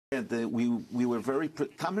We were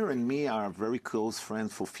Tamer and me are very close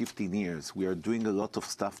friends for 15 years. We are doing a lot of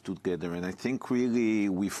stuff together, and I think really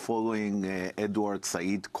we're following Edward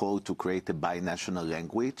Said's call to create a binational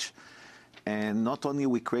language. And not only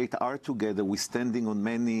we create art together, we're standing on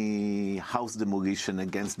many house demolition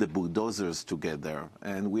against the bulldozers together.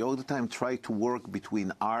 And we all the time try to work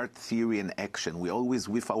between art, theory, and action. We always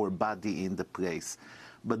with our body in the place.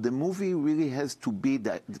 But the movie really has to be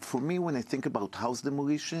that, for me, when I think about house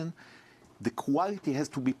demolition, the quality has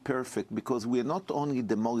to be perfect because we are not only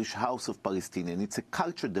demolish house of Palestinians, it's a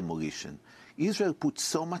culture demolition. Israel put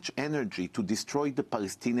so much energy to destroy the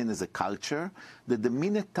Palestinian as a culture that the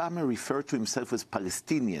minute Tamer referred to himself as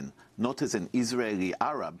Palestinian, not as an Israeli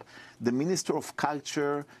Arab, the Minister of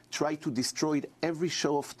Culture tried to destroy every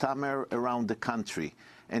show of Tamer around the country.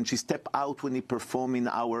 And she stepped out when he performed in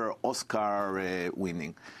our Oscar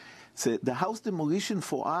winning. So the house demolition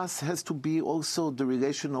for us has to be also the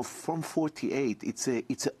relation of from 48. It's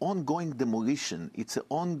an ongoing demolition. It's an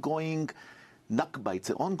ongoing Nakba. It's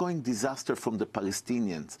an ongoing disaster from the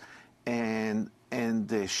Palestinians. And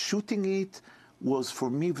shooting it was for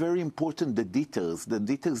me very important, the details,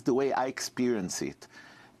 the way I experience it.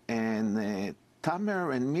 And Tamer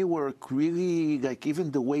and me work really, like even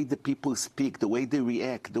the way the people speak, the way they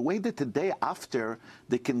react, the way that the day after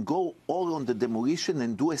they can go all on the demolition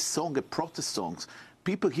and do a song, a protest songs.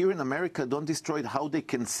 People here in America don't destroy how they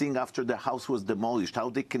can sing after the house was demolished, how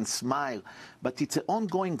they can smile. But it's an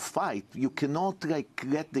ongoing fight. You cannot like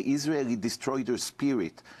let the Israeli destroy their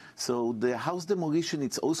spirit. So the house demolition,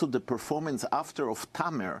 it's also the performance after of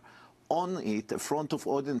Tamer. On it, a front of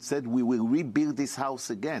audience said, we will rebuild this house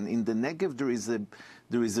again. In the Negev, there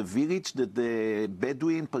is a village that the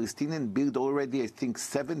Bedouin Palestinian built already, I think,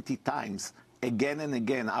 70 times, again and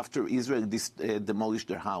again, after Israel demolished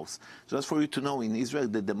their house. So just for you to know, in Israel,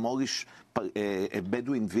 they demolish a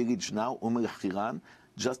Bedouin village now, al-Hiran,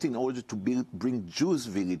 just in order to bring Jews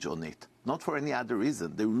village on it, not for any other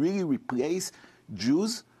reason. They really replace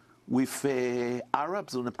Jews with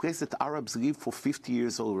Arabs on a place that Arabs live for 50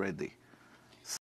 years already.